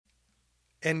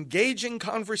Engaging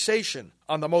conversation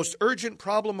on the most urgent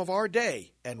problem of our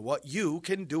day and what you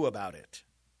can do about it.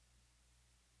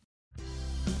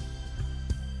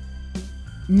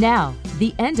 Now,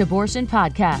 the End Abortion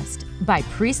Podcast by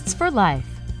Priests for Life.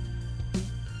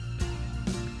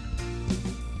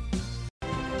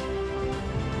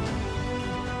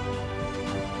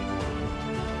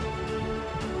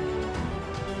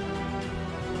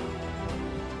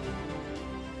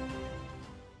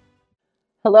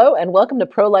 Hello and welcome to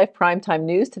Pro-Life Primetime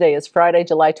News. Today is Friday,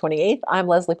 July 28th. I'm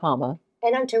Leslie Palma.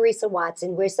 And I'm Teresa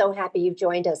Watson. We're so happy you've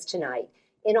joined us tonight.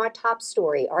 In our top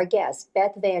story, our guest,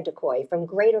 Beth Vanderkoy from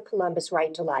Greater Columbus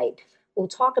Right to Life, will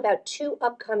talk about two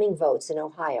upcoming votes in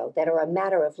Ohio that are a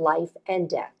matter of life and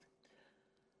death.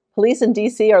 Police in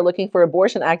D.C. are looking for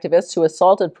abortion activists who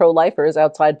assaulted pro-lifers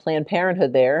outside Planned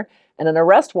Parenthood there, and an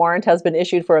arrest warrant has been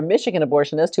issued for a Michigan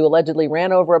abortionist who allegedly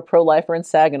ran over a pro-lifer in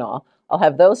Saginaw. I'll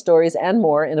have those stories and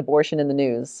more in Abortion in the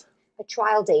News. A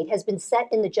trial date has been set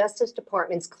in the Justice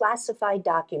Department's classified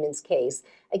documents case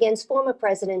against former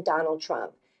President Donald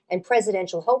Trump, and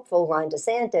presidential hopeful Ron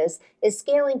DeSantis is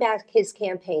scaling back his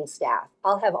campaign staff.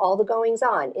 I'll have all the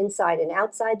goings-on inside and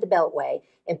outside the Beltway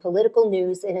in political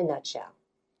news in a nutshell.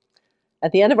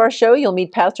 At the end of our show, you'll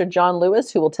meet Pastor John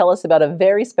Lewis, who will tell us about a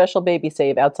very special baby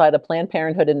save outside of Planned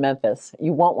Parenthood in Memphis.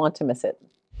 You won't want to miss it.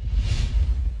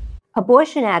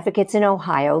 Abortion advocates in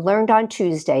Ohio learned on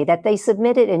Tuesday that they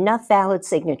submitted enough valid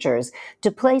signatures to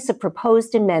place a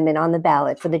proposed amendment on the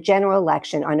ballot for the general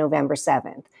election on November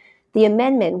 7th. The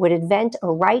amendment would invent a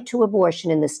right to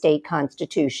abortion in the state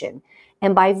constitution,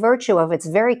 and by virtue of its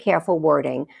very careful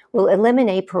wording, will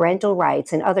eliminate parental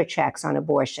rights and other checks on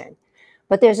abortion.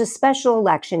 But there's a special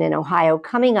election in Ohio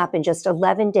coming up in just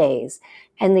 11 days,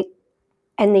 and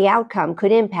the outcome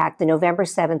could impact the November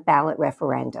 7th ballot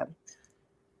referendum.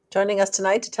 Joining us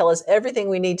tonight to tell us everything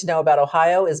we need to know about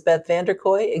Ohio is Beth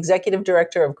Vanderkoy, Executive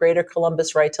Director of Greater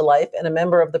Columbus Right to Life and a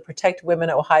member of the Protect Women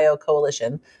Ohio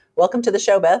Coalition. Welcome to the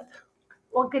show, Beth.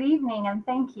 Well, good evening, and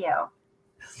thank you.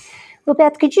 Well,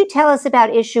 Beth, could you tell us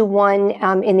about Issue 1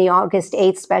 in the August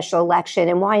 8th special election,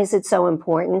 and why is it so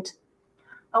important?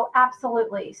 Oh,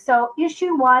 absolutely. So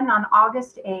Issue 1 on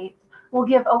August 8th will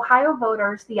give Ohio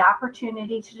voters the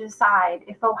opportunity to decide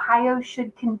if Ohio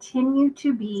should continue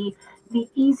to be the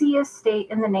easiest state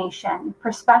in the nation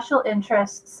for special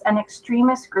interests and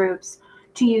extremist groups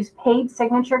to use paid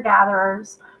signature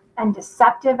gatherers and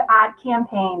deceptive ad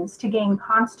campaigns to gain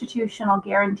constitutional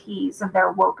guarantees of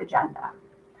their woke agenda.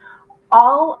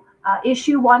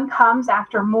 Issue 1 comes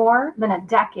after more than a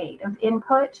decade of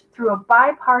input through a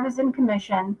bipartisan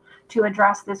commission to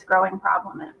address this growing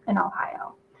problem in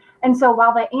Ohio. And so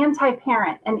while the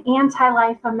anti-parent and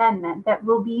anti-life amendment that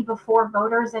will be before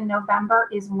voters in November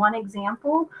is one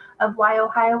example of why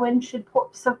Ohioans should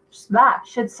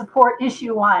support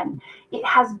Issue 1, it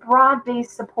has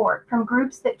broad-based support from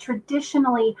groups that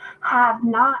traditionally have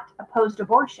not opposed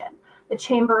abortion: the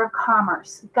Chamber of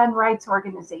Commerce, gun rights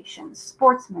organizations,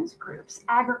 sportsmen's groups,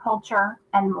 agriculture,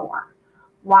 and more.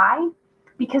 Why?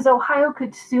 Because Ohio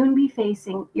could soon be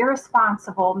facing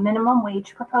irresponsible minimum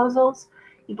wage proposals,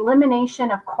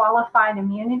 elimination of qualified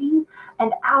immunity,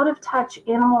 and out-of-touch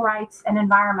animal rights and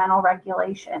environmental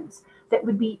regulations that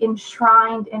would be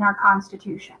enshrined in our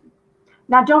Constitution.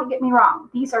 Now, don't get me wrong,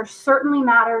 these are certainly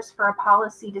matters for a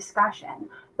policy discussion,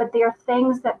 but they are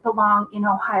things that belong in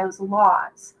Ohio's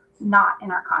laws, not in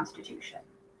our Constitution.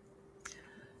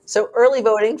 So early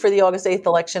voting for the August 8th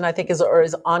election, I think, is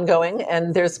ongoing,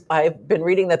 and I've been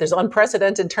reading that there's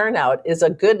unprecedented turnout. Is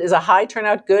a high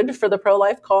turnout good for the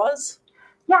pro-life cause?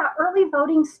 Yeah, early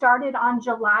voting started on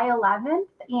July 11th,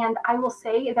 and I will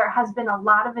say there has been a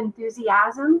lot of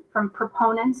enthusiasm from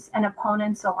proponents and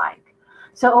opponents alike.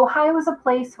 So Ohio is a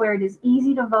place where it is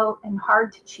easy to vote and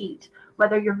hard to cheat,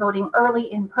 whether you're voting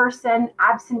early in person,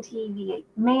 absentee via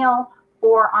mail,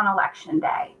 or on election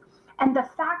day. And the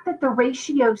fact that the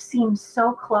ratio seems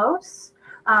so close,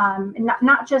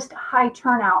 not just high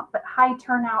turnout, but high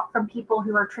turnout from people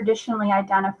who are traditionally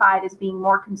identified as being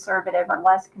more conservative or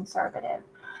less conservative,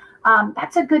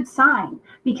 that's a good sign,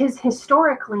 because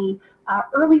historically,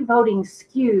 early voting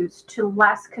skews to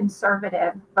less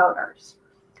conservative voters.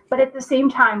 But at the same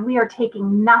time, we are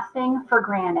taking nothing for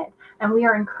granted, and we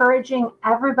are encouraging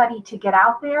everybody to get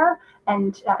out there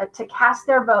and to cast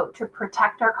their vote to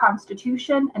protect our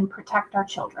Constitution and protect our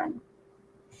children.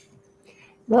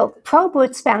 Well,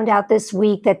 ProBoots found out this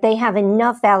week that they have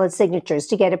enough valid signatures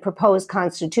to get a proposed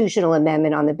constitutional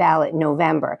amendment on the ballot in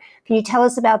November. Can you tell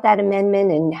us about that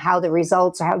amendment and how the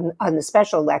results on the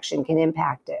special election can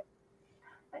impact it?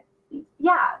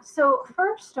 Yeah, so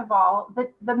first of all,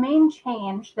 the main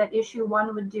change that issue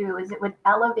 1 would do is it would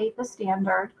elevate the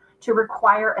standard to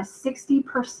require a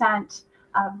 60%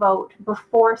 vote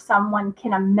before someone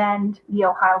can amend the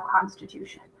Ohio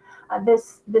Constitution.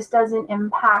 This doesn't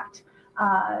impact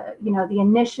the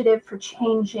initiative for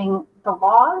changing the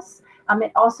laws.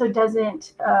 It also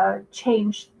doesn't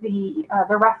change the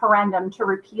referendum to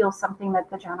repeal something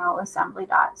that the General Assembly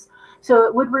does. So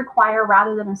it would require,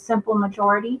 rather than a simple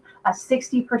majority, a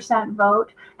 60%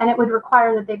 vote, and it would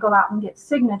require that they go out and get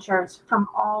signatures from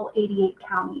all 88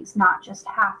 counties, not just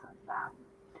half of them.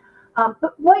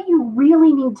 But what you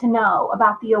really need to know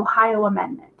about the Ohio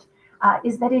Amendment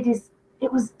is that it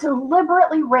was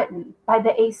deliberately written by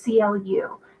the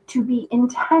ACLU to be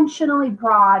intentionally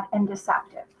broad and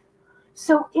deceptive.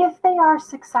 So if they are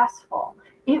successful,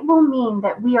 it will mean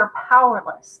that we are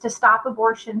powerless to stop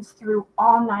abortions through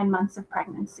all 9 months of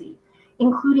pregnancy,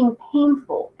 including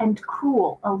painful and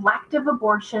cruel elective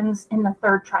abortions in the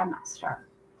 3rd trimester.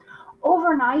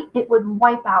 Overnight, it would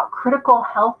wipe out critical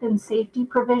health and safety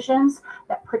provisions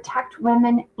that protect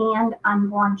women and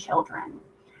unborn children.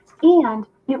 And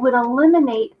it would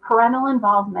eliminate parental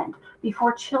involvement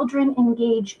before children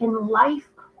engage in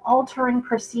life-altering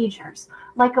procedures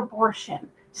like abortion,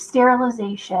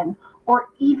 sterilization, or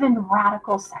even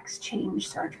radical sex change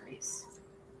surgeries.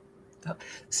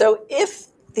 So if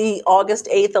the August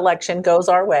 8th election goes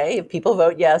our way, if people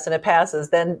vote yes and it passes,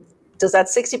 then does that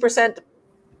 60%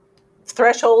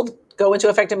 threshold go into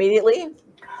effect immediately?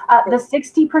 The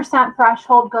 60%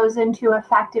 threshold goes into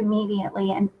effect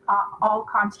immediately, and all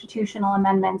constitutional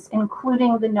amendments,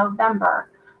 including the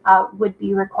November, would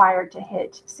be required to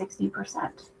hit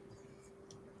 60%.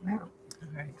 Wow. All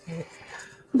right.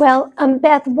 Well,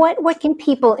 Beth, what can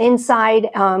people inside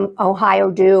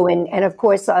Ohio do? And of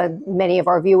course, many of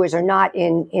our viewers are not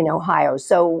in Ohio.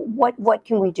 So what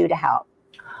can we do to help?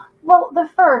 Well,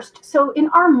 so in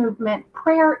our movement,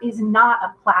 prayer is not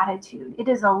a platitude. It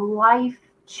is a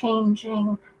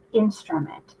life-changing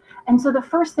instrument. And so the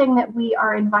first thing that we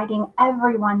are inviting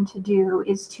everyone to do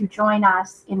is to join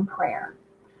us in prayer.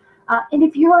 And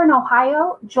if you are in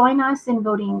Ohio, join us in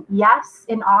voting yes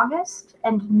in August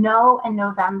and no in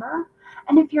November.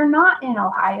 And if you're not in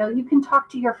Ohio, you can talk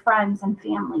to your friends and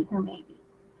family who may be.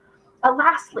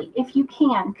 Lastly, if you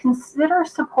can, consider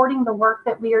supporting the work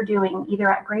that we are doing either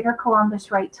at Greater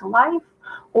Columbus Right to Life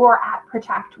or at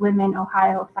Protect Women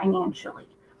Ohio financially.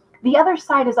 The other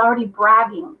side is already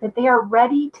bragging that they are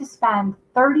ready to spend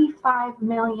 $35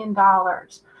 million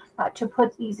to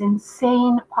put these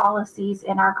insane policies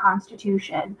in our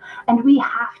Constitution, and we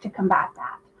have to combat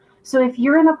that. So if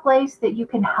you're in a place that you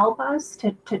can help us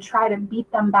to try to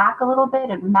beat them back a little bit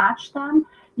and match them,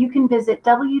 you can visit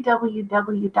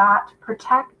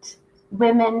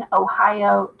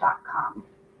www.protectwomenohio.com.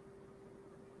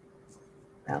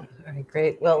 All right,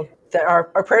 great. Well,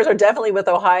 our prayers are definitely with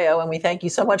Ohio, and we thank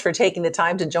you so much for taking the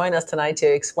time to join us tonight to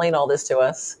explain all this to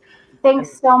us.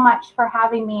 Thanks so much for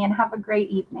having me, and have a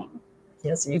great evening.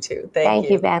 Yes, you too.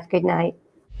 Thank you, Beth. Good night.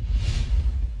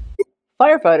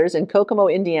 Firefighters in Kokomo,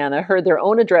 Indiana heard their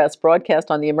own address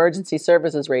broadcast on the emergency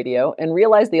services radio and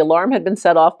realized the alarm had been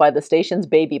set off by the station's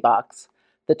baby box.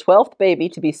 The 12th baby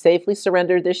to be safely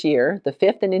surrendered this year, the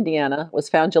 5th in Indiana, was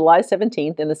found July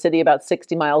 17th in the city about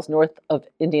 60 miles north of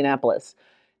Indianapolis.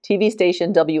 TV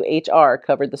station WHR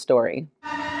covered the story.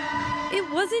 It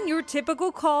wasn't your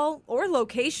typical call or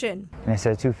location. And it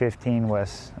said 215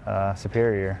 West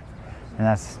Superior, and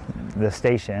that's the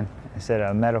station. It said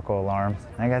a medical alarm.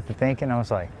 I got to thinking, I was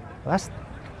like, well,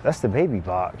 that's the baby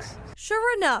box.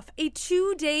 Sure enough, a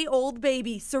 2-day-old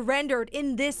baby surrendered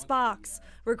in this box.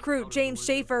 Recruit James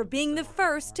Schaefer being the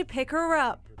first to pick her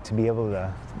up. To be able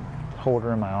to hold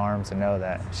her in my arms and know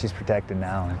that she's protected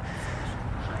now, and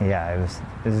yeah, it was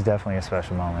definitely a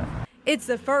special moment. It's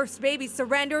the first baby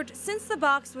surrendered since the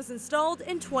box was installed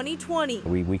in 2020.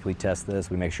 We weekly test this,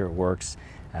 we make sure it works.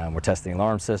 We're testing the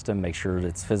alarm system, make sure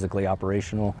it's physically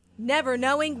operational. Never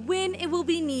knowing when it will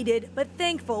be needed, but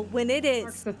thankful when it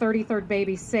is. The 33rd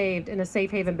baby saved in a safe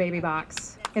haven baby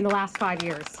box in the last 5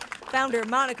 years. Founder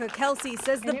Monica Kelsey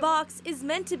says the box is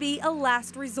meant to be a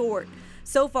last resort.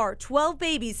 So far, 12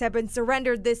 babies have been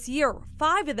surrendered this year,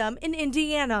 5 of them in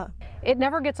Indiana. It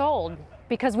never gets old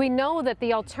because we know that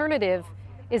the alternative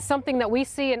is something that we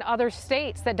see in other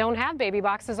states that don't have baby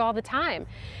boxes all the time.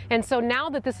 And so now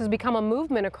that this has become a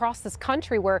movement across this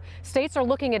country where states are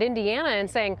looking at Indiana and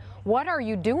saying, what are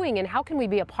you doing and how can we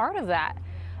be a part of that?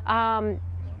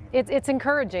 It's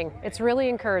encouraging. It's really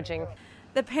encouraging.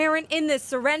 The parent in this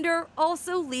surrender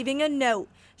also leaving a note,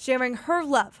 sharing her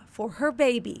love for her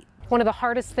baby. one of the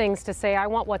hardest things to say, I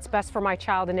want what's best for my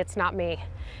child and it's not me.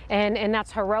 And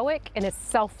that's heroic and it's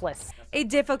selfless. A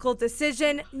difficult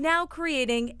decision now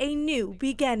creating a new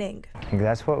beginning.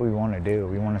 That's what we want to do.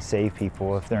 We want to save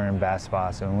people if they're in bad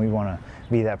spots, and we want to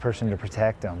be that person to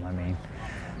protect them. I mean,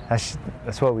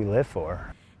 that's what we live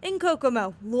for. In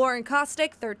Kokomo, Lauren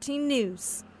Kostick, 13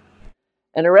 News.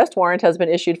 An arrest warrant has been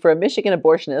issued for a Michigan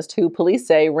abortionist who police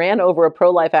say ran over a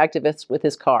pro-life activist with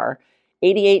his car.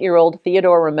 88-year-old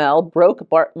Theodore Rommel broke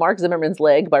Mark Zimmerman's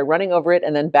leg by running over it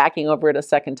and then backing over it a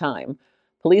second time.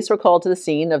 Police were called to the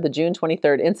scene of the June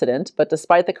 23rd incident, but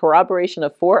despite the corroboration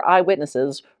of 4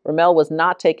 eyewitnesses, Rommel was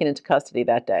not taken into custody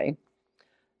that day.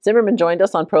 Zimmerman joined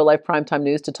us on Pro-Life Primetime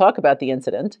News to talk about the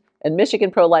incident, and Michigan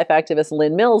pro-life activist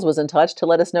Lynn Mills was in touch to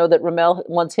let us know that Rommel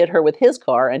once hit her with his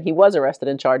car, and he was arrested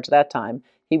and charged that time.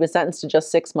 He was sentenced to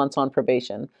just 6 months on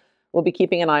probation. We'll be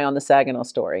keeping an eye on the Saginaw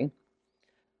story.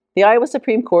 The Iowa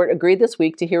Supreme Court agreed this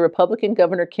week to hear Republican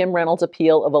Governor Kim Reynolds'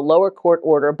 appeal of a lower court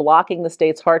order blocking the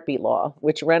state's heartbeat law,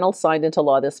 which Reynolds signed into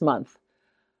law this month.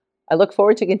 I look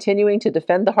forward to continuing to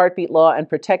defend the heartbeat law and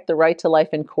protect the right to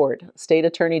life in court, State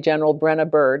Attorney General Brenna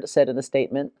Bird said in a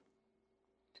statement.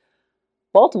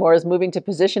 Baltimore is moving to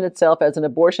position itself as an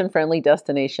abortion-friendly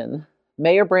destination.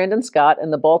 Mayor Brandon Scott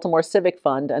and the Baltimore Civic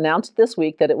Fund announced this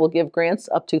week that it will give grants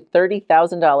up to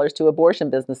 $30,000 to abortion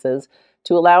businesses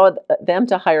to allow them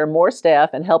to hire more staff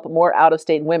and help more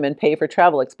out-of-state women pay for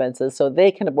travel expenses so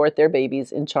they can abort their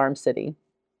babies in Charm City.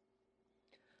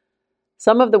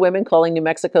 Some of the women calling New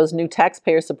Mexico's new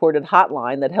taxpayer-supported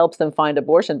hotline that helps them find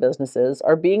abortion businesses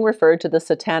are being referred to the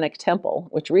Satanic Temple,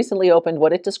 which recently opened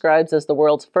what it describes as the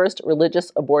world's first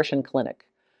religious abortion clinic.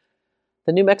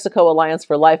 The New Mexico Alliance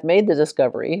for Life made the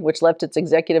discovery, which left its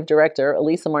executive director,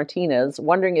 Elisa Martinez,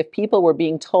 wondering if people were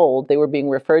being told they were being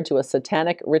referred to a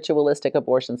satanic ritualistic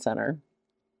abortion center.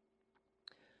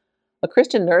 A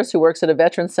Christian nurse who works at a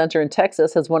veterans center in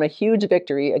Texas has won a huge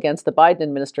victory against the Biden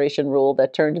administration rule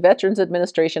that turned Veterans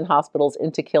Administration hospitals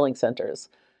into killing centers.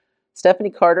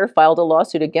 Stephanie Carter filed a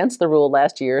lawsuit against the rule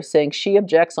last year, saying she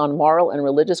objects on moral and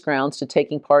religious grounds to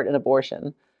taking part in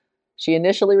abortion. She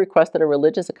initially requested a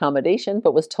religious accommodation,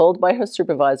 but was told by her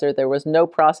supervisor there was no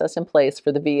process in place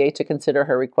for the VA to consider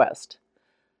her request.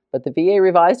 But the VA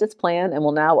revised its plan and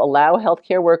will now allow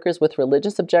healthcare workers with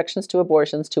religious objections to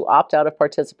abortions to opt out of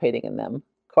participating in them.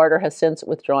 Carter has since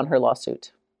withdrawn her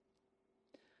lawsuit.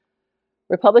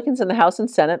 Republicans in the House and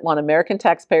Senate want American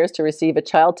taxpayers to receive a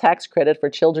child tax credit for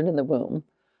children in the womb.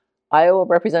 Iowa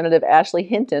Representative Ashley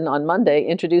Hinton on Monday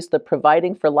introduced the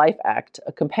Providing for Life Act,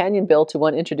 a companion bill to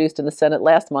one introduced in the Senate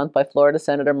last month by Florida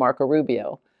Senator Marco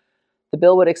Rubio. The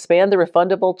bill would expand the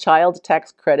refundable child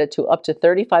tax credit to up to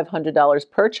 $3,500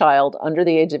 per child under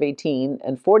the age of 18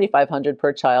 and $4,500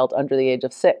 per child under the age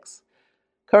of 6.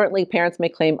 Currently, parents may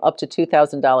claim up to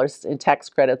 $2,000 in tax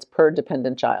credits per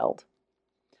dependent child.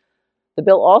 The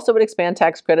bill also would expand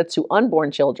tax credits to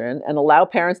unborn children and allow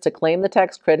parents to claim the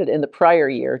tax credit in the prior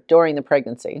year during the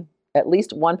pregnancy. At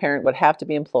least one parent would have to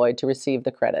be employed to receive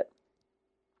the credit.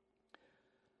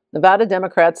 Nevada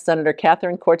Democrats Senator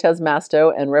Catherine Cortez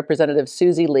Masto and Representative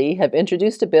Susie Lee have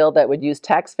introduced a bill that would use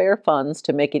taxpayer funds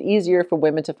to make it easier for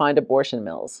women to find abortion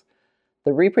mills.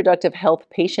 The Reproductive Health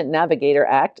Patient Navigator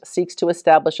Act seeks to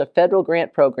establish a federal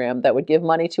grant program that would give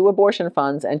money to abortion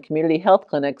funds and community health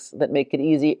clinics that make it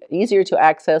easier to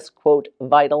access, quote,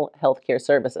 vital health care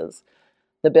services.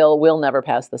 The bill will never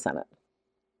pass the Senate.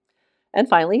 And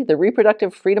finally, the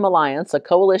Reproductive Freedom Alliance, a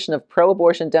coalition of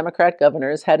pro-abortion Democrat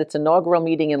governors, had its inaugural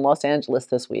meeting in Los Angeles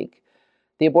this week.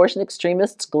 The abortion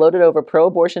extremists gloated over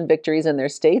pro-abortion victories in their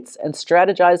states and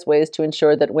strategized ways to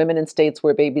ensure that women in states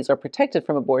where babies are protected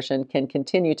from abortion can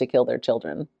continue to kill their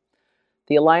children.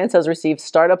 The alliance has received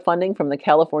startup funding from the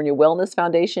California Wellness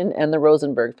Foundation and the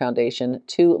Rosenberg Foundation,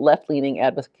 2 left-leaning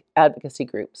advocacy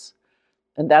groups.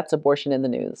 And that's Abortion in the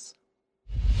News.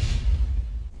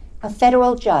 A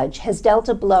federal judge has dealt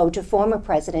a blow to former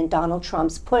President Donald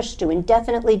Trump's push to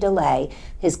indefinitely delay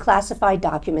his classified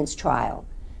documents trial.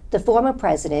 The former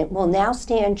president will now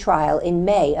stand trial in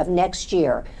May of next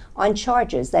year on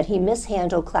charges that he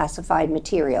mishandled classified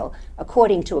material,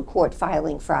 according to a court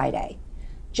filing Friday.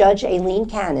 Judge Aileen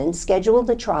Cannon scheduled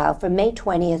the trial for May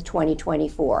 20th,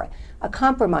 2024, a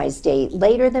compromise date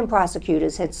later than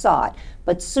prosecutors had sought,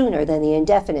 but sooner than the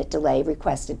indefinite delay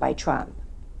requested by Trump.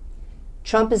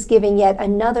 Trump is giving yet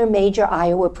another major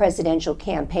Iowa presidential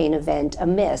campaign event a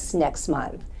miss next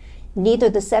month. Neither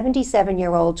the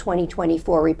 77-year-old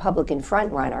 2024 Republican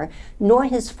frontrunner nor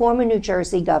his former New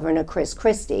Jersey Governor Chris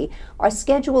Christie are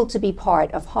scheduled to be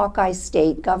part of Hawkeye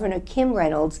State Governor Kim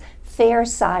Reynolds' fair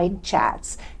side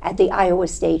chats at the Iowa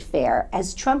State Fair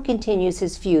as Trump continues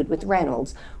his feud with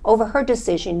Reynolds over her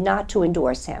decision not to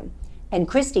endorse him, and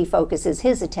Christie focuses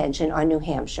his attention on New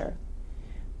Hampshire.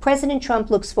 President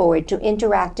Trump looks forward to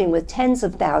interacting with tens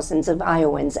of thousands of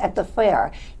Iowans at the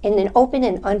fair in an open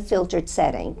and unfiltered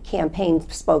setting, campaign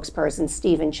spokesperson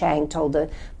Stephen Chang told the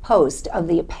Post of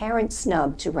the apparent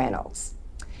snub to Reynolds.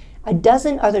 A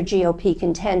dozen other GOP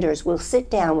contenders will sit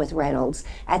down with Reynolds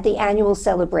at the annual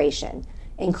celebration,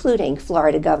 including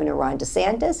Florida Governor Ron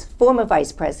DeSantis, former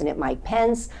Vice President Mike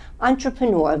Pence,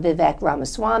 entrepreneur Vivek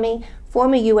Ramaswamy,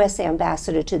 former U.S.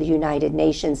 Ambassador to the United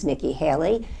Nations Nikki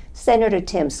Haley, Senator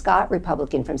Tim Scott,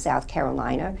 Republican from South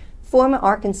Carolina, former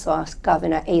Arkansas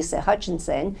Governor Asa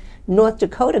Hutchinson, North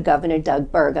Dakota Governor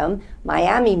Doug Burgum,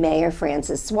 Miami Mayor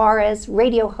Francis Suarez,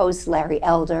 radio host Larry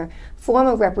Elder,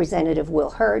 former Representative Will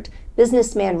Hurt,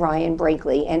 businessman Ryan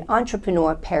Brinkley, and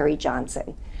entrepreneur Perry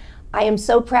Johnson. I am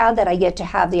so proud that I get to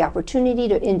have the opportunity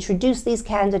to introduce these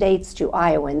candidates to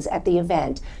Iowans at the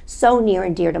event, so near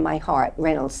and dear to my heart,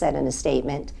 Reynolds said in a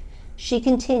statement. She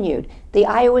continued, the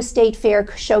Iowa State Fair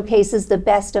showcases the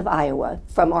best of Iowa,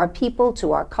 from our people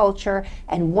to our culture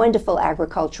and wonderful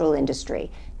agricultural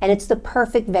industry, and it's the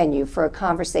perfect venue for a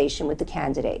conversation with the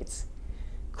candidates.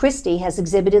 Christie has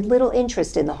exhibited little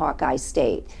interest in the Hawkeye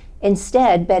state,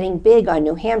 instead betting big on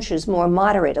New Hampshire's more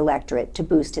moderate electorate to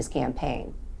boost his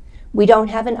campaign. We don't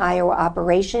have an Iowa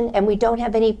operation, and we don't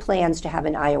have any plans to have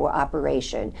an Iowa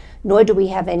operation, nor do we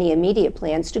have any immediate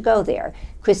plans to go there,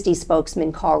 Christie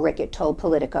spokesman Carl Rickett told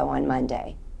Politico on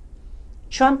Monday.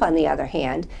 Trump, on the other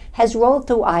hand, has rolled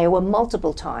through Iowa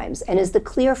multiple times and is the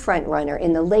clear frontrunner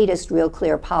in the latest Real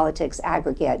Clear Politics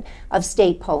aggregate of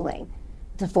state polling.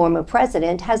 The former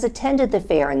president has attended the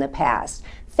fair in the past,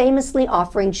 famously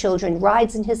offering children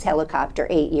rides in his helicopter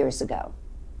 8 years ago.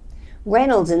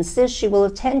 Reynolds insists she will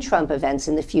attend Trump events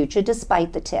in the future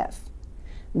despite the tiff.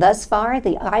 Thus far,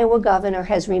 the Iowa governor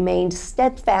has remained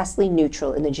steadfastly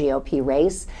neutral in the GOP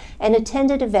race and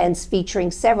attended events featuring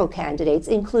several candidates,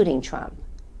 including Trump.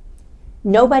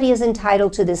 Nobody is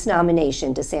entitled to this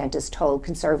nomination, DeSantis told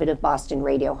conservative Boston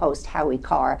radio host Howie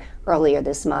Carr earlier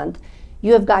this month.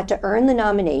 You have got to earn the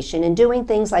nomination, and doing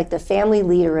things like the Family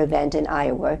Leader event in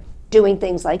Iowa, doing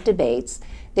things like debates,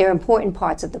 they're important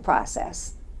parts of the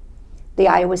process. The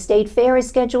Iowa State Fair is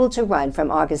scheduled to run from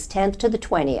August 10th to the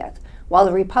 20th, while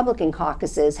the Republican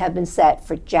caucuses have been set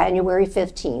for January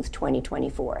 15th,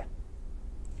 2024.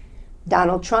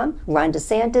 Donald Trump, Ron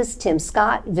DeSantis, Tim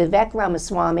Scott, Vivek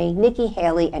Ramaswamy, Nikki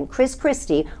Haley, and Chris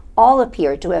Christie all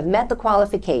appear to have met the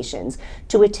qualifications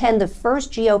to attend the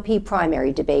first GOP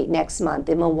primary debate next month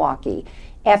in Milwaukee,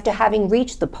 after having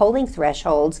reached the polling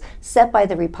thresholds set by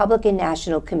the Republican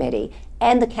National Committee,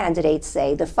 and the candidates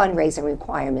say the fundraising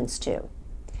requirements too.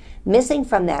 Missing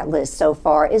from that list so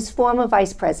far is former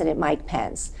Vice President Mike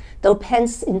Pence, though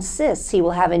Pence insists he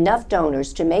will have enough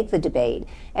donors to make the debate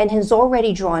and has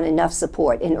already drawn enough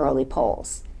support in early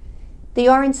polls. The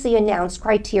RNC announced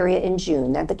criteria in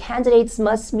June that the candidates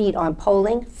must meet on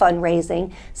polling,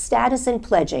 fundraising, status, and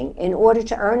pledging in order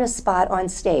to earn a spot on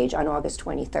stage on August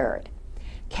 23rd.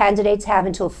 Candidates have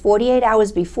until 48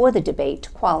 hours before the debate to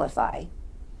qualify.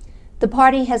 The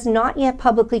party has not yet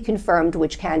publicly confirmed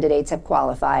which candidates have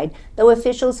qualified, though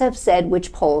officials have said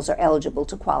which polls are eligible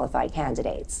to qualify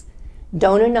candidates.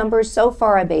 Donor numbers so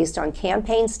far are based on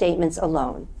campaign statements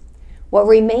alone. What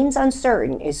remains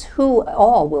uncertain is who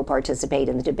all will participate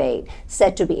in the debate,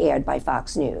 set to be aired by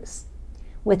Fox News.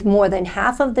 With more than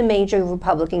half of the major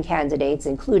Republican candidates,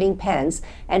 including Pence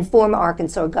and former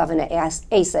Arkansas Governor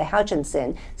Asa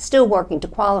Hutchinson, still working to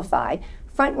qualify,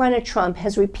 frontrunner Trump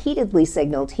has repeatedly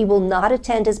signaled he will not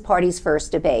attend his party's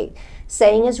first debate,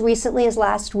 saying as recently as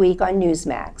last week on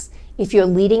Newsmax, "If you're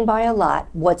leading by a lot,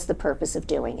 what's the purpose of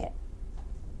doing it?"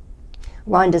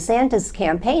 Ron DeSantis'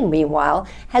 campaign, meanwhile,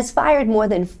 has fired more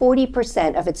than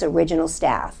 40% of its original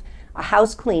staff, a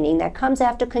house cleaning that comes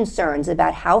after concerns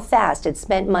about how fast it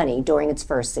spent money during its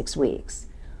first 6 weeks.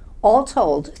 All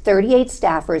told, 38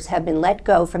 staffers have been let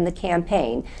go from the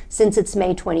campaign since its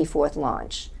May 24th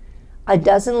launch. A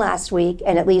dozen last week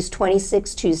and at least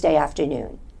 26 Tuesday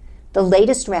afternoon. The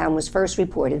latest round was first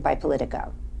reported by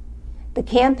Politico. The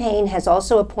campaign has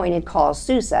also appointed Carl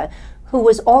Sousa, who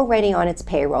was already on its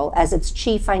payroll, as its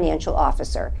chief financial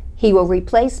officer. He will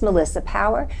replace Melissa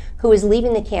Power, who is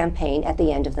leaving the campaign at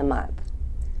the end of the month.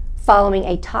 Following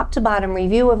a top-to-bottom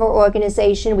review of our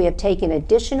organization, we have taken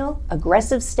additional,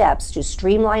 aggressive steps to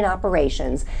streamline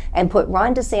operations and put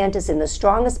Ron DeSantis in the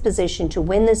strongest position to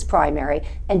win this primary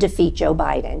and defeat Joe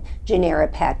Biden,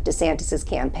 Janera Peck, DeSantis'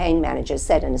 campaign manager,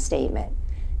 said in a statement.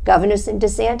 Governor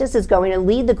DeSantis is going to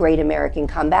lead the Great American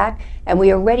Comeback, and we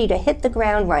are ready to hit the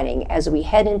ground running as we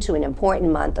head into an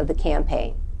important month of the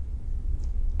campaign.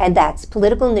 And that's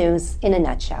political news in a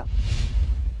nutshell.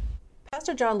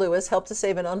 Pastor John Lewis helped to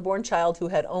save an unborn child who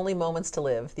had only moments to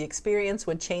live. The experience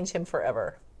would change him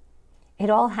forever. It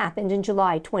all happened in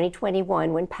July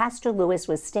 2021 when Pastor Lewis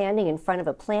was standing in front of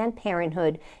a Planned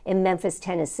Parenthood in Memphis,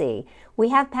 Tennessee. We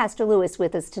have Pastor Lewis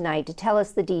with us tonight to tell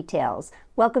us the details.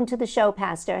 Welcome to the show,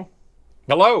 Pastor.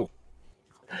 Hello.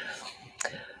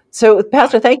 So,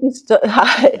 Pastor, thank you.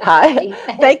 Hi.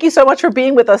 Thank you so much for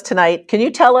being with us tonight. Can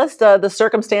you tell us the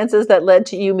circumstances that led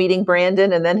to you meeting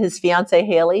Brandon and then his fiancee,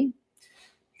 Haley?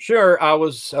 Sure. I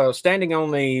was standing on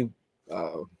the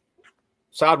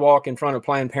sidewalk in front of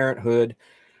Planned Parenthood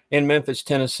in Memphis,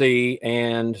 Tennessee,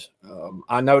 and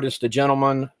I noticed a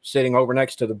gentleman sitting over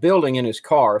next to the building in his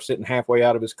car, sitting halfway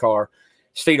out of his car,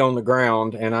 his feet on the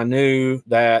ground, and I knew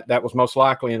that that was most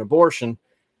likely an abortion,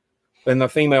 and the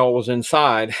female was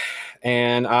inside,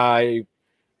 and I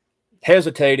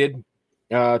hesitated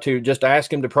to just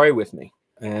ask him to pray with me,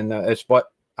 and it's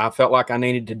what I felt like I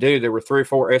needed to do. There were 3 or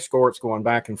 4 escorts going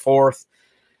back and forth,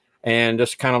 and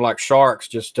just kind of like sharks,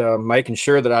 just making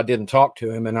sure that I didn't talk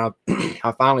to him. And I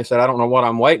finally said, I don't know what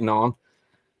I'm waiting on.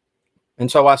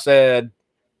 And so I said,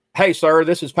 hey, sir,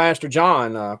 this is Pastor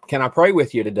John. Can I pray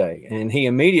with you today? And he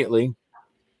immediately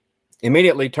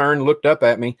turned, looked up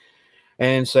at me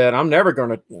and said, I'm never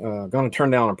going to turn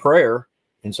down a prayer.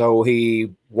 And so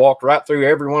he walked right through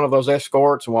every one of those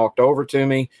escorts and walked over to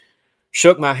me,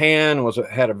 shook my hand,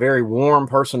 had a very warm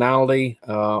personality,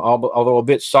 although a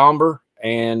bit somber,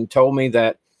 and told me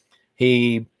that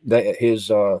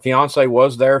his fiance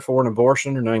was there for an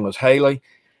abortion. Her name was Haley.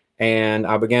 And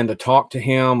I began to talk to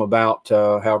him about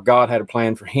how God had a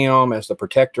plan for him as the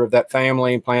protector of that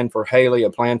family, a plan for Haley,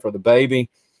 a plan for the baby.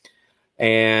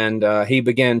 And he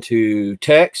began to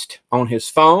text on his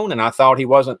phone, and I thought he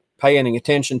wasn't paying any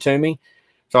attention to me.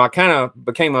 So I kind of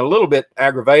became a little bit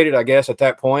aggravated, I guess, at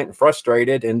that point, and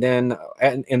frustrated. And then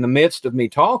in the midst of me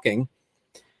talking,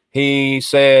 he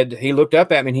looked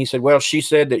up at me and he said, well, she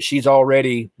said that she's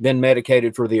already been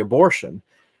medicated for the abortion,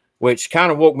 which kind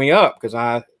of woke me up, because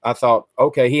I thought,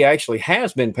 okay, he actually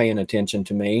has been paying attention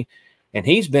to me, and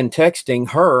he's been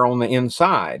texting her on the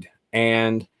inside.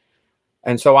 And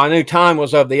so I knew time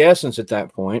was of the essence at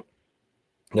that point,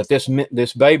 that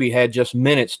this baby had just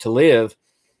minutes to live.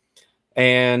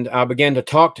 And I began to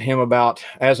talk to him about,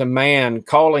 as a man,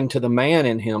 calling to the man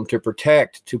in him to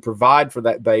protect, to provide for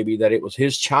that baby, that it was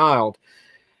his child.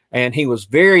 And he was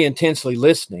very intensely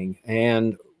listening.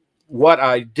 And what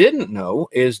I didn't know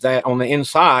is that on the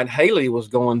inside, Haley was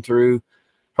going through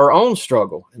her own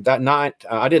struggle. That night,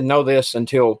 I didn't know this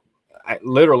until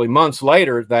literally months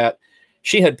later, that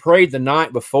she had prayed the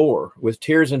night before with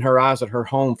tears in her eyes at her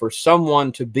home for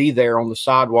someone to be there on the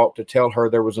sidewalk to tell her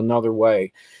there was another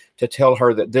way, to tell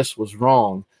her that this was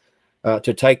wrong,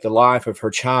 to take the life of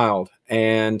her child.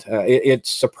 And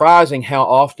it's surprising how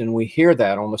often we hear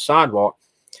that on the sidewalk.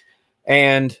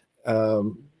 And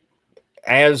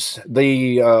as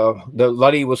the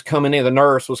lady was coming in, the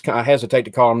nurse was, I hesitate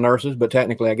to call them nurses, but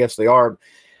technically I guess they are.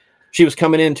 She was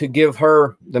coming in to give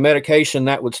her the medication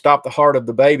that would stop the heart of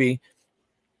the baby.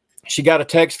 She got a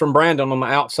text from Brandon on the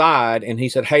outside, and he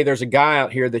said, hey, there's a guy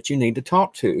out here that you need to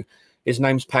talk to. His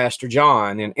name's Pastor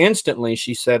John. And instantly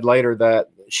she said later that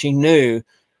she knew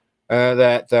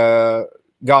that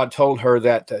God told her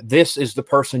that this is the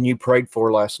person you prayed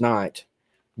for last night.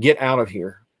 Get out of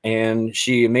here. And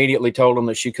she immediately told him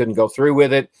that she couldn't go through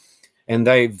with it. And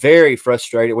they, very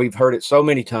frustrated, we've heard it so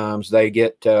many times, they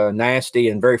get nasty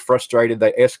and very frustrated.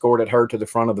 They escorted her to the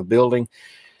front of the building.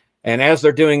 And as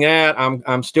they're doing that,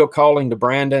 I'm still calling to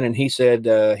Brandon, and he said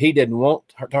he didn't want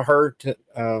her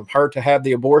to have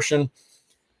the abortion,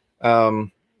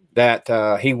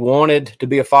 that he wanted to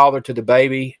be a father to the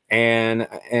baby. And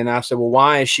I said, well,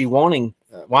 why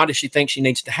does she think she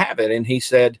needs to have it? And he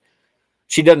said,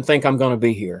 she doesn't think I'm going to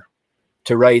be here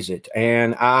to raise it.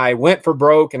 And I went for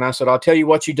broke, and I said, I'll tell you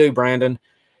what you do, Brandon.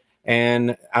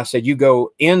 And I said, you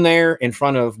go in there in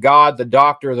front of God, the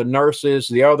doctor, the nurses,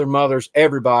 the other mothers,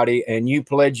 everybody, and you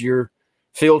pledge your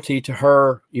fealty to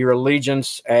her, your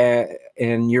allegiance,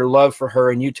 and your love for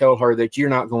her. And you tell her that you're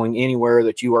not going anywhere,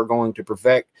 that you are going to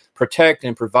protect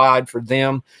and provide for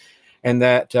them, and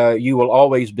that you will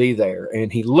always be there.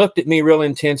 And he looked at me real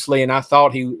intensely, and I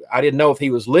thought I didn't know if he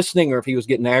was listening or if he was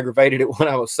getting aggravated at what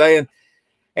I was saying.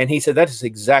 And he said, that is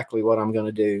exactly what I'm going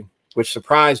to do, which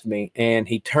surprised me. And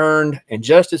he turned, and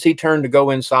just as he turned to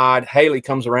go inside, Haley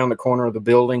comes around the corner of the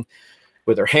building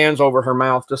with her hands over her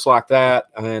mouth, just like that,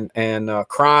 and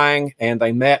crying. And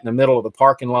they met in the middle of the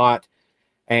parking lot.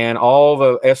 and all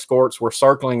the escorts were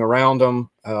circling around them,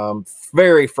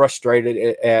 very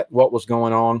frustrated at what was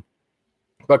going on,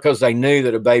 because they knew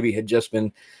that a baby had just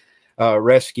been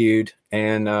rescued.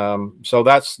 And so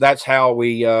that's how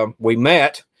we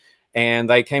met. And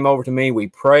they came over to me. We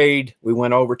prayed. We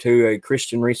went over to a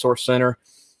Christian Resource Center.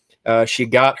 She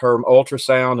got her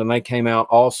ultrasound, and they came out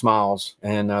all smiles,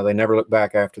 and they never looked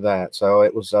back after that. So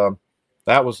it was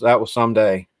that was some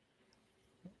day.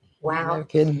 Wow. No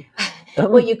kidding.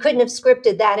 Well, you couldn't have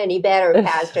scripted that any better,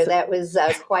 Pastor. That was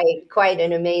quite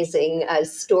an amazing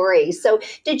story. So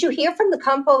did you hear from the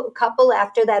couple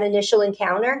after that initial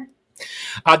encounter?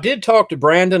 I did talk to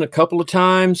Brandon a couple of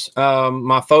times.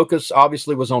 My focus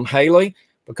obviously was on Haley,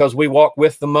 because we walk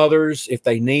with the mothers if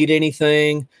they need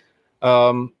anything.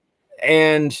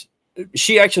 And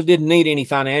she actually didn't need any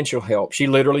financial help. She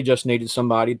literally just needed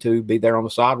somebody to be there on the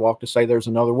sidewalk to say there's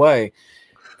another way.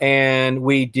 And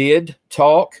we did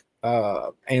talk.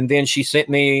 And then she sent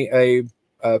me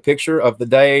a picture of the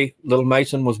day little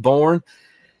Mason was born.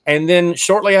 And then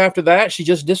shortly after that, she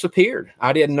just disappeared.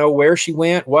 I didn't know where she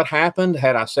went, what happened.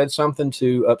 Had I said something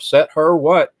to upset her?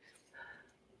 What?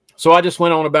 So I just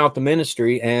went on about the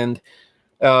ministry. And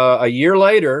a year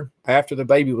later, after the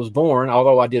baby was born,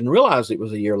 although I didn't realize it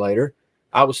was a year later,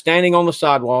 I was standing on the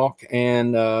sidewalk,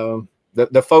 and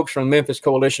the folks from Memphis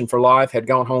Coalition for Life had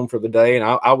gone home for the day, and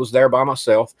I was there by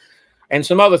myself. And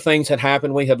some other things had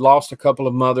happened. We had lost a couple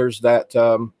of mothers that,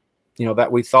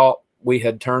 that we thought we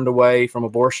had turned away from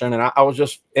abortion. And I was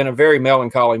just in a very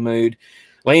melancholy mood,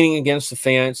 leaning against the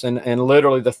fence. And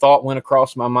literally the thought went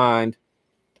across my mind,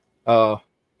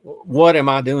 what am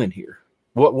I doing here?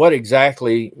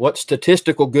 What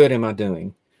statistical good am I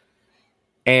doing?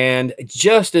 And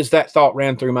just as that thought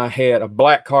ran through my head, a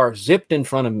black car zipped in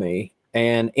front of me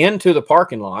and into the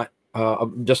parking lot,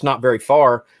 just not very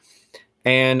far.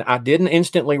 And I didn't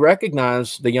instantly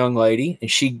recognize the young lady.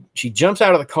 And she jumps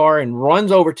out of the car and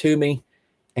runs over to me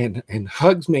and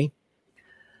hugs me.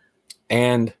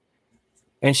 And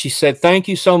she said, "Thank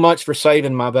you so much for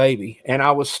saving my baby." And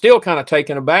I was still kind of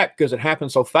taken aback because it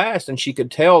happened so fast. And she could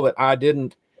tell that I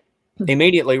didn't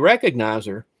immediately recognize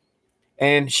her.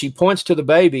 And she points to the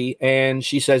baby and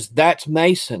she says, "That's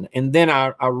Mason." And then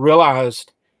I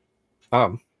realized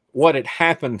what had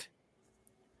happened.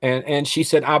 And she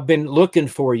said, "I've been looking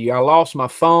for you. I lost my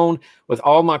phone with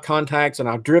all my contacts, and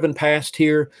I've driven past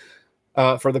here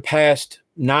for the past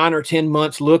 9 or 10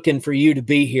 months looking for you to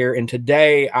be here. And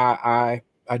today I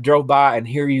drove by, and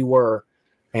here you were.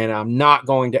 And I'm not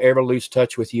going to ever lose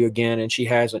touch with you again." And she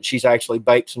hasn't. She's actually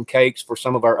baked some cakes for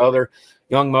some of our other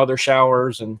young mother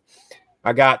showers. And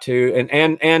I got to,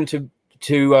 and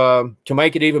to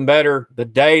make it even better, the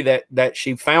day that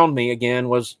she found me again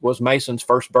was Mason's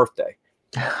first birthday.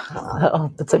 Oh,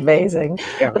 that's amazing.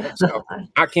 Yeah, so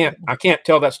I can't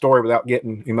tell that story without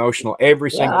getting emotional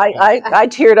every single time. I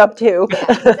teared up too.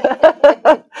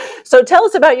 So tell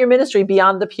us about your ministry,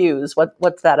 Beyond the Pews.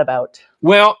 What's that about?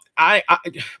 Well,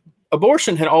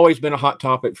 abortion had always been a hot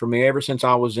topic for me ever since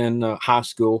I was in high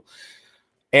school.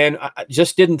 And I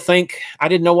just didn't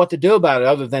know what to do about it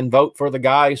other than vote for the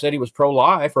guy who said he was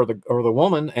pro-life, or the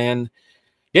woman, and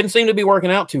didn't seem to be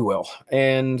working out too well.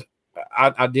 And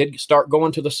I did start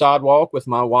going to the sidewalk with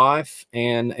my wife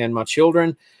and my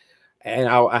children. And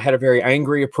I had a very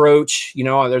angry approach.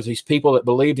 There's these people that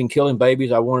believed in killing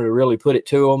babies. I wanted to really put it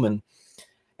to them.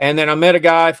 And then I met a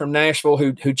guy from Nashville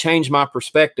who changed my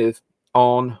perspective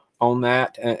on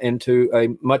that into a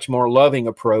much more loving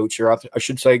approach, or I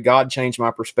should say God changed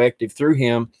my perspective through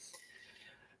him.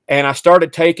 And I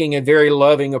started taking a very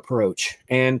loving approach,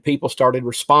 and people started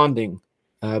responding.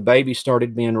 Babies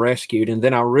started being rescued. And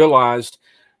then I realized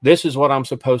this is what I'm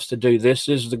supposed to do. This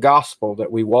is the gospel,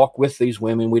 that we walk with these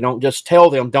women. We don't just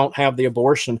tell them, don't have the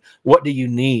abortion. What do you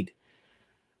need?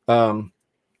 And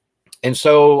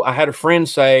so I had a friend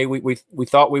say, we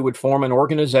thought we would form an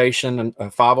organization, a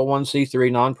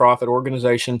 501c3 nonprofit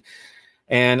organization.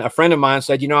 And a friend of mine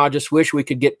said, I just wish we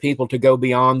could get people to go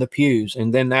beyond the pews.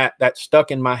 And then that stuck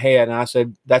in my head. And I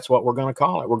said, that's what we're going to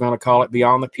call it. We're going to call it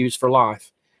Beyond the Pews for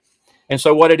Life. And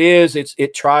so what it is,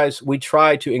 we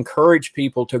try to encourage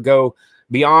people to go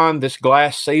beyond this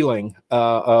glass ceiling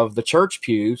of the church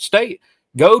pew.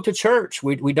 Go to church.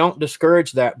 We don't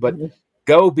discourage that, but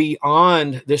go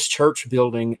beyond this church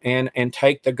building and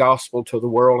take the gospel to the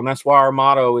world. And that's why our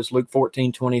motto is Luke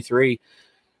 14:23,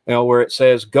 where it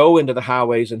says, "Go into the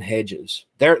highways and hedges."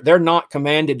 They're not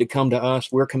commanded to come to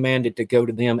us. We're commanded to go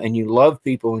to them. And you love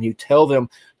people and you tell them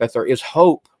that there is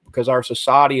hope, because our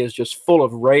society is just full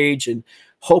of rage and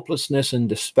hopelessness and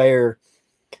despair.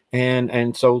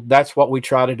 And so that's what we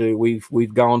try to do.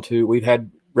 We've had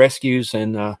rescues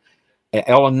in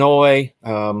Illinois,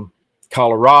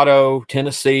 Colorado,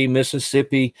 Tennessee,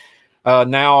 Mississippi,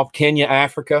 now Kenya,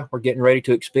 Africa. We're getting ready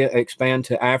to expand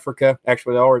to Africa.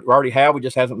 Actually, we already have. We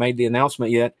just haven't made the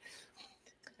announcement yet.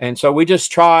 And so we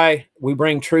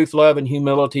bring truth, love, and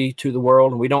humility to the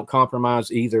world, and we don't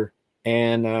compromise either.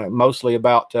 And mostly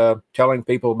about telling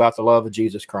people about the love of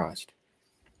Jesus Christ.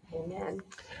 Amen.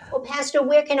 Well, Pastor,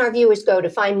 where can our viewers go to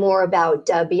find more about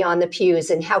Beyond the Pews,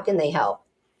 and how can they help?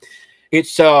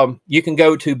 It's you can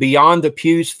go to Beyond the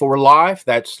Pews for Life.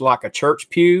 That's like a church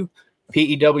pew,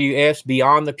 PEWS,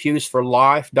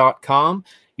 beyondthepuesforlife.com.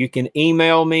 You can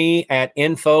email me at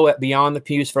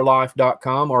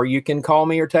info@beyondthepuesforlife.com, or you can call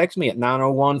me or text me at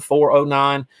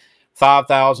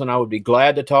 901-409-5000. I would be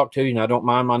glad to talk to you, and I don't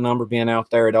mind my number being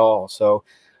out there at all. So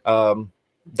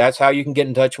that's how you can get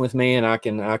in touch with me, and I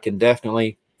can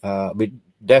definitely be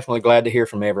glad to hear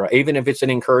from everyone. Even if it's an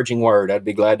encouraging word, I'd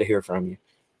be glad to hear from you.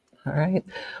 All right.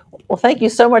 Well, thank you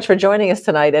so much for joining us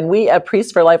tonight. And we at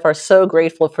Priests for Life are so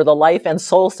grateful for the life and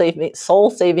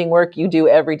soul-saving work you do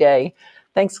every day.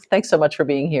 Thanks so much for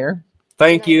being here.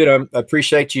 Thank you. And I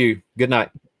appreciate you. Good night.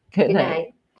 Good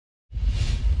night.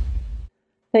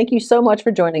 Thank you so much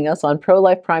for joining us on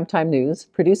Pro-Life Primetime News,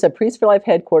 produced at Priests for Life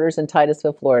headquarters in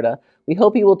Titusville, Florida. We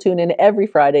hope you will tune in every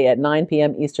Friday at 9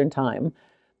 p.m. Eastern Time.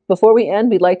 Before we end,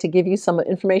 we'd like to give you some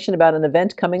information about an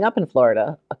event coming up in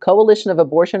Florida. A coalition of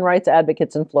abortion rights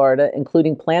advocates in Florida,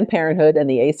 including Planned Parenthood and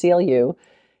the ACLU,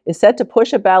 is set to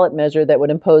push a ballot measure that would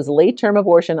impose late-term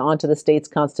abortion onto the state's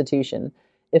constitution.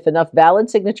 If enough valid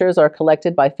signatures are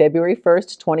collected by February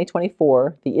 1st,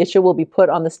 2024, the issue will be put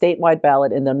on the statewide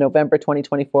ballot in the November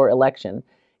 2024 election.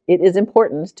 It is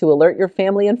important to alert your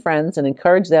family and friends and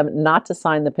encourage them not to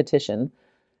sign the petition.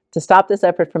 To stop this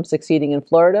effort from succeeding in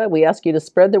Florida, we ask you to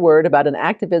spread the word about an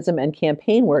activism and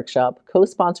campaign workshop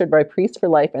co-sponsored by Priests for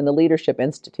Life and the Leadership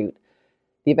Institute.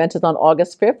 The event is on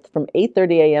August 5th from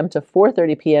 8:30 a.m. to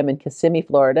 4:30 p.m. in Kissimmee,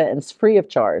 Florida, and is free of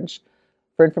charge.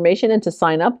 For information and to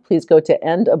sign up, please go to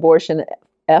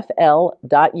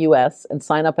endabortionfl.us and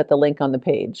sign up at the link on the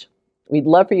page. We'd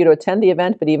love for you to attend the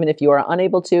event, but even if you are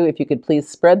unable to, if you could please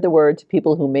spread the word to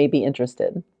people who may be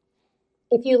interested.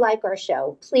 If you like our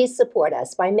show, please support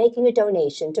us by making a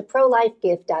donation to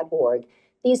prolifegift.org.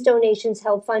 These donations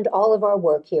help fund all of our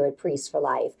work here at Priests for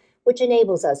Life, which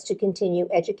enables us to continue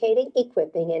educating,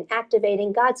 equipping, and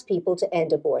activating God's people to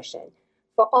end abortion.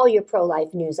 For all your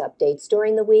pro-life news updates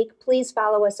during the week, please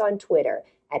follow us on Twitter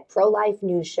at Pro-Life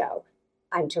News Show.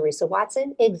 I'm Teresa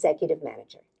Watson, Executive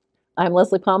Manager. I'm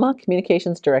Leslie Palma,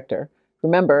 Communications Director.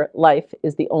 Remember, life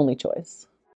is the only choice.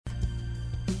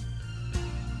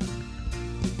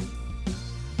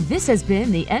 This has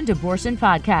been the End Abortion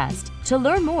Podcast. To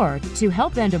learn more, to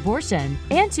help end abortion,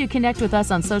 and to connect with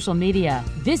us on social media,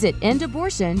 visit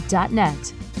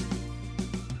endabortion.net.